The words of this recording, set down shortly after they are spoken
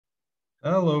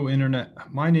Hello,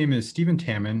 Internet. My name is Stephen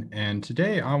Tammin, and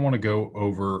today I want to go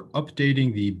over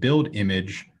updating the build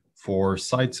image for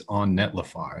sites on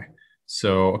Netlify.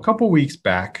 So a couple weeks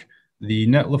back, the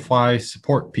Netlify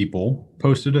support people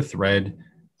posted a thread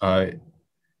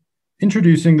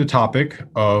introducing the topic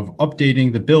of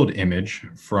updating the build image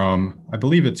from, I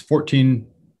believe it's 14.04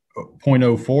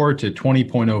 to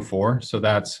 20.04. So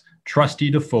that's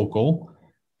Trusty to focal.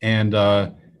 And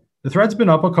the thread's been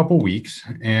up a couple weeks,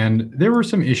 and there were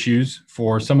some issues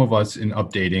for some of us in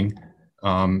updating,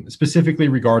 specifically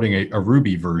regarding a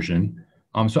Ruby version.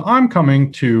 So I'm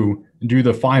coming to do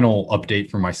the final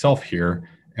update for myself here.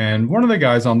 And one of the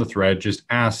guys on the thread just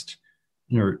asked,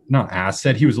 not asked,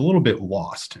 said he was a little bit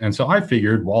lost. And so I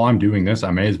figured while I'm doing this,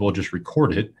 I may as well just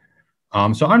record it.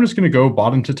 So I'm just going to go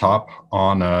bottom to top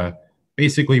on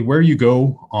basically where you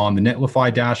go on the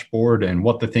Netlify dashboard and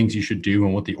what the things you should do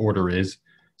and what the order is.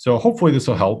 So hopefully this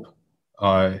will help,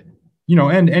 and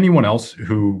anyone else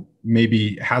who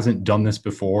maybe hasn't done this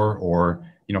before or,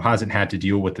 hasn't had to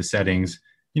deal with the settings.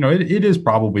 It is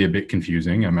probably a bit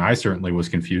confusing. I mean, I certainly was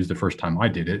confused the first time I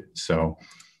did it. So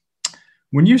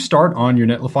when you start on your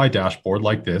Netlify dashboard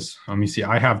like this, you see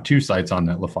I have two sites on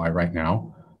Netlify right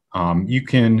now. You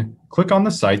can click on the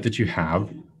site that you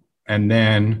have, and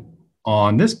then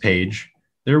on this page,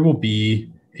 there will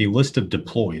be a list of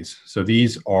deploys. So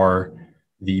these are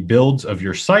the builds of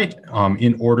your site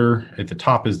in order. At the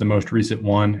top is the most recent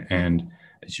one, and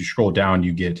as you scroll down,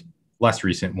 you get less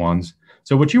recent ones.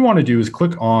 So what you want to do is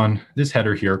click on this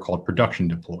header here called production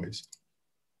deploys.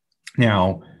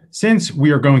 Now, since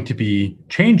we are going to be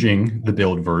changing the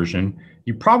build version,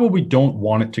 you probably don't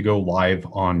want it to go live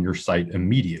on your site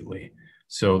immediately.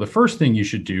 So the first thing you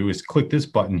should do is click this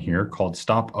button here called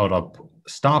Stop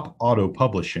Auto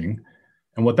Publishing.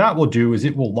 And what that will do is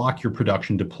it will lock your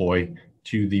production deploy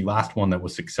to the last one that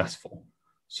was successful.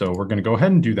 So we're going to go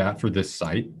ahead and do that for this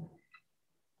site.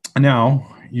 And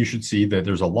now you should see that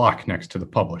there's a lock next to the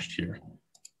published here.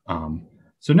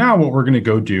 So now what we're going to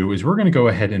go do is we're going to go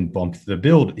ahead and bump the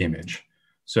build image.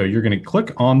 So you're going to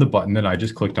click on the button that I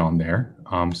just clicked on there.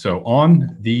 So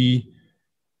on the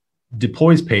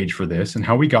deploys page for this, and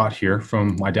how we got here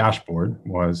from my dashboard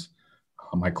was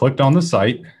I clicked on the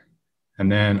site,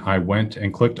 and then I went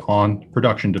and clicked on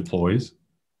production deploys.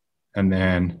 And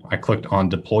then I clicked on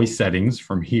deploy settings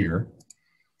from here.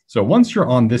 So once you're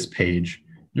on this page,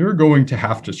 you're going to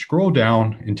have to scroll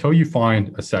down until you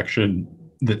find a section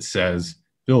that says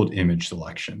build image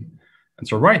selection. And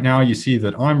so right now you see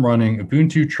that I'm running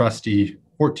Ubuntu Trusty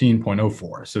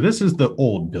 14.04. So this is the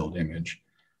old build image.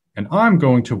 And I'm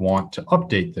going to want to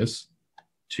update this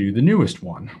to the newest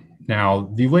one. Now,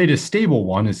 the latest stable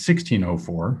one is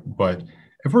 16.04, but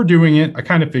if we're doing it, I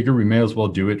kind of figure we may as well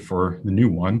do it for the new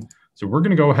one. So we're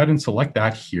going to go ahead and select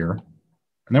that here,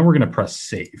 and then we're going to press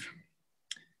save.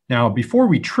 Now, before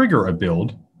we trigger a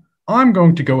build, I'm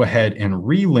going to go ahead and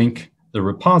relink the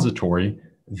repository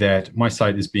that my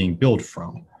site is being built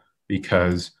from,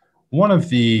 because one of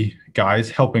the guys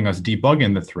helping us debug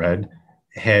in the thread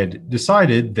had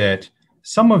decided that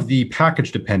some of the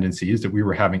package dependencies that we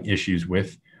were having issues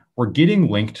with were getting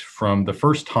linked from the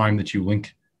first time that you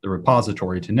link the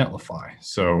repository to Netlify.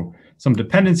 So some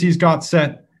dependencies got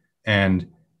set, and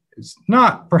it's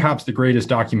not perhaps the greatest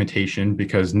documentation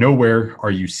because nowhere are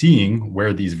you seeing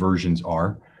where these versions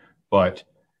are. But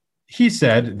he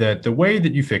said that the way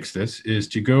that you fix this is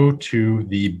to go to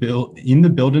the build, in the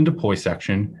build and deploy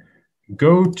section,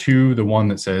 go to the one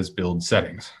that says build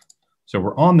settings. So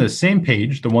we're on the same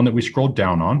page, the one that we scrolled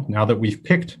down on. Now that we've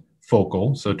picked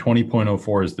focal, so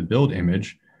 20.04 is the build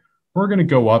image, we're going to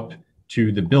go up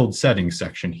to the build settings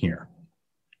section here.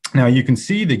 Now you can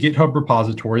see the GitHub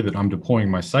repository that I'm deploying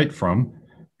my site from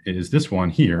is this one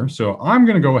here. So I'm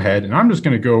going to go ahead and I'm just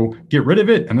going to go get rid of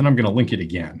it, and then I'm going to link it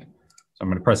again. So I'm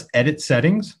going to press edit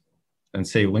settings and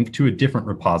say link to a different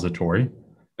repository.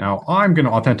 Now I'm going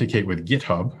to authenticate with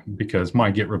GitHub because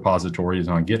my Git repository is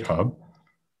on GitHub.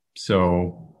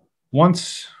 So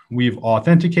once we've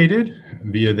authenticated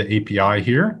via the API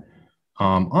here,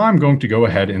 I'm going to go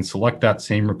ahead and select that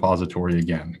same repository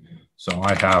again. So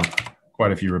I have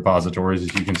quite a few repositories,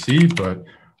 as you can see, but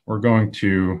we're going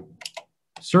to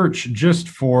search just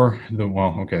for the,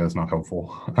 well, okay, that's not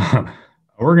helpful.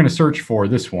 We're going to search for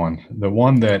this one, the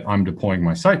one that I'm deploying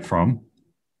my site from,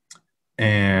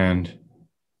 and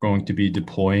going to be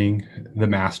deploying the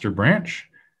master branch.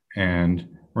 And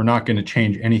we're not going to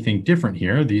change anything different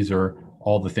here. These are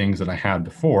all the things that I had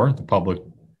before, the public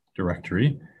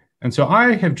directory. And so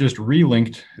I have just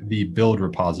relinked the build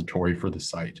repository for the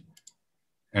site.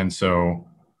 And so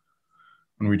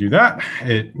when we do that,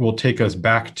 it will take us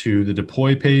back to the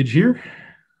deploy page here.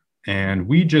 and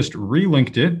we just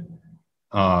relinked it,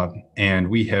 and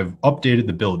we have updated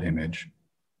the build image.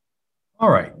 All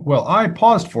right, well, I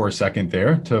paused for a second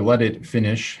there to let it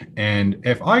finish. And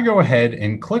if I go ahead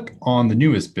and click on the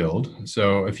newest build,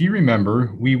 so if you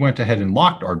remember, we went ahead and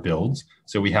locked our builds.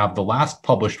 So we have the last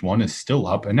published one is still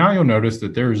up. And now you'll notice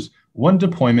that there's one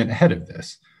deployment ahead of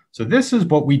this. So this is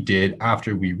what we did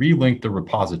after we relinked the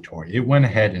repository. It went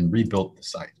ahead and rebuilt the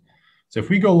site. So if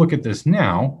we go look at this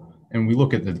now, and we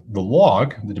look at the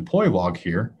log, the deploy log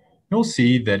here, you'll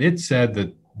see that it said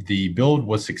that the build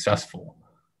was successful.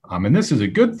 And this is a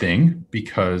good thing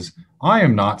because I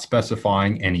am not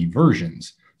specifying any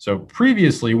versions. So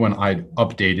previously, when I'd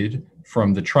updated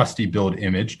from the Trusty build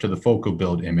image to the Focal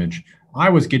build image, I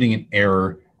was getting an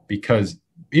error because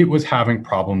it was having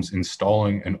problems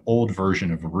installing an old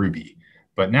version of Ruby.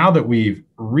 But now that we've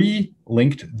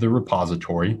relinked the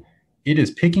repository, it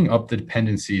is picking up the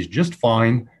dependencies just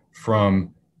fine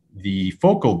from the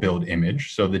Focal build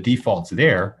image. So the default's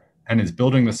there, and it's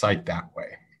building the site that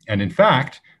way. And in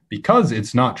fact, because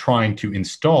it's not trying to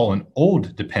install an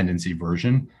old dependency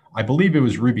version, I believe it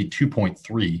was Ruby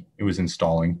 2.3 it was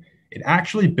installing, it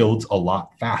actually builds a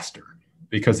lot faster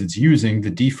because it's using the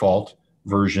default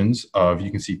versions of, you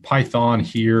can see Python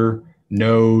here,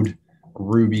 Node,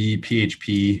 Ruby,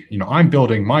 PHP. You know, I'm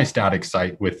building my static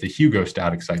site with the Hugo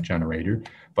static site generator,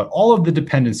 but all of the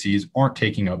dependencies aren't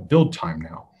taking up build time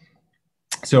now.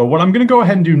 So what I'm going to go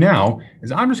ahead and do now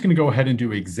is I'm just going to go ahead and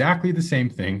do exactly the same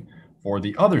thing for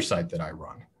the other site that I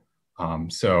run.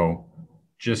 So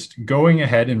just going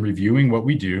ahead and reviewing what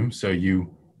we do. So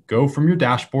you go from your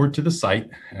dashboard to the site,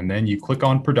 and then you click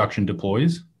on production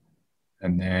deploys,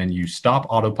 and then you stop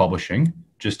auto publishing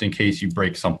just in case you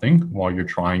break something while you're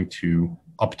trying to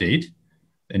update.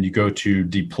 Then you go to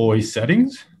deploy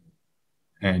settings,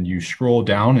 and you scroll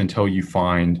down until you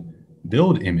find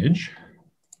build image.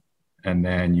 And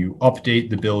then you update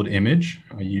the build image,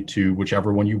 you to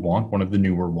whichever one you want, one of the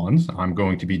newer ones. I'm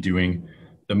going to be doing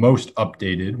the most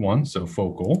updated one, so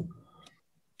Focal.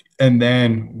 And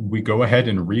then we go ahead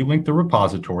and relink the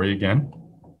repository again.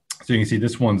 So you can see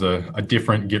this one's a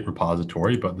different Git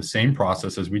repository, but the same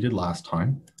process as we did last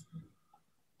time.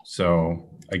 So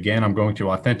again, I'm going to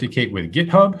authenticate with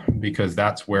GitHub because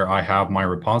that's where I have my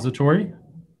repository.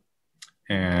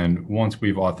 And once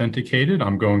we've authenticated,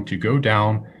 I'm going to go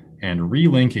down and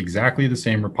relink exactly the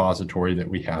same repository that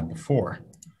we had before.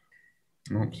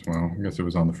 Oops, well, I guess it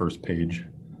was on the first page.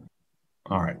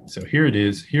 All right, so here it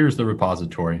is. Here's the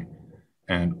repository.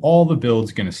 And all the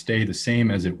build's going to stay the same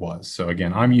as it was. So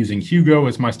again, I'm using Hugo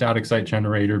as my static site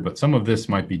generator, but some of this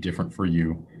might be different for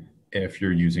you if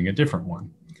you're using a different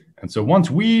one. And so once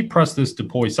we press this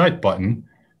deploy site button,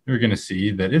 you're going to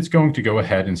see that it's going to go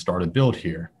ahead and start a build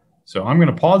here. So I'm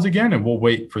going to pause again, and we'll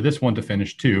wait for this one to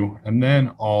finish too, and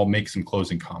then I'll make some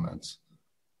closing comments.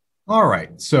 All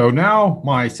right, so now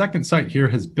my second site here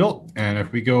has built, and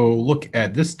if we go look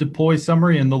at this deploy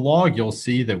summary in the log, you'll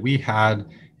see that we had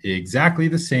exactly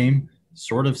the same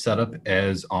sort of setup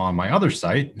as on my other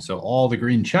site. So all the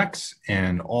green checks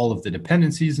and all of the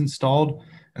dependencies installed.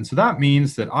 And so that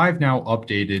means that I've now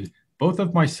updated both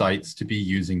of my sites to be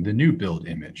using the new build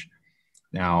image.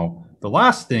 Now, the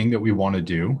last thing that we want to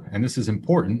do, and this is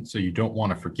important, so you don't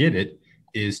want to forget it,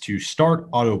 is to start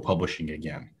auto publishing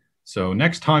again. So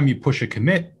next time you push a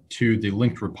commit to the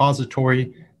linked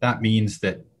repository, that means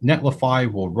that Netlify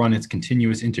will run its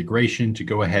continuous integration to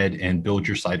go ahead and build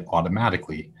your site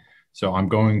automatically. So I'm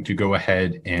going to go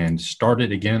ahead and start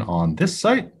it again on this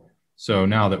site. So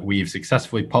now that we've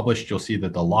successfully published, you'll see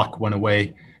that the lock went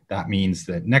away. That means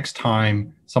that next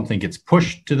time something gets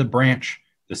pushed to the branch,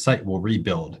 the site will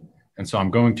rebuild. And so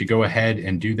I'm going to go ahead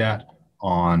and do that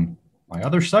on my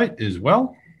other site as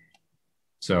well.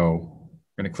 So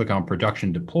I'm going to click on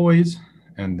production deploys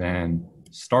and then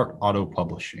start auto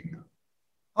publishing.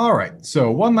 All right,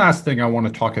 so one last thing I want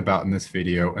to talk about in this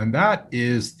video, and that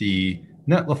is the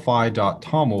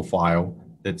netlify.toml file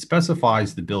that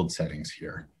specifies the build settings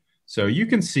here. So you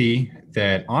can see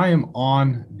that I am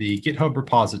on the GitHub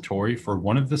repository for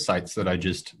one of the sites that I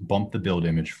just bumped the build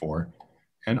image for.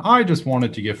 And I just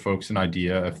wanted to give folks an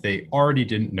idea if they already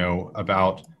didn't know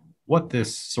about what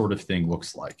this sort of thing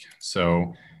looks like.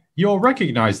 So you'll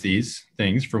recognize these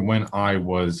things from when I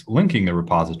was linking the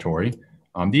repository.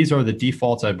 These are the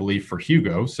defaults, I believe, for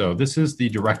Hugo. So this is the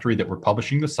directory that we're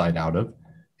publishing the site out of.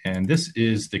 And this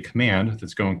is the command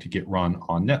that's going to get run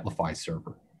on Netlify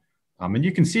server. And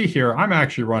you can see here, I'm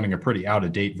actually running a pretty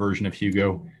out-of-date version of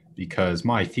Hugo because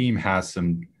my theme has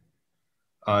some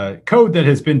code that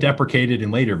has been deprecated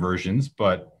in later versions,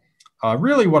 but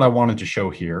Really what I wanted to show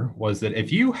here was that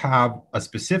if you have a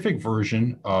specific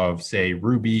version of, say,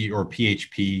 Ruby or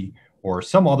PHP or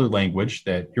some other language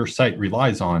that your site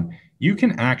relies on, you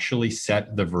can actually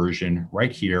set the version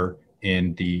right here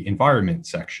in the environment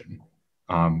section.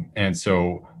 And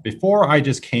so before I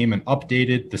just came and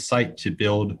updated the site to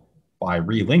build by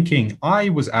relinking, I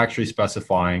was actually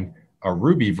specifying a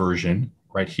Ruby version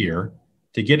right here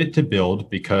to get it to build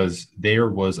because there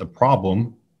was a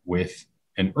problem with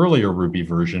an earlier Ruby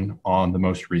version on the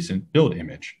most recent build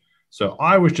image. So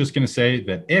I was just going to say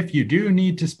that if you do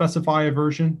need to specify a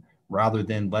version, rather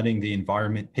than letting the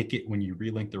environment pick it when you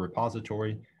relink the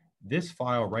repository, this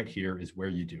file right here is where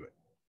you do it.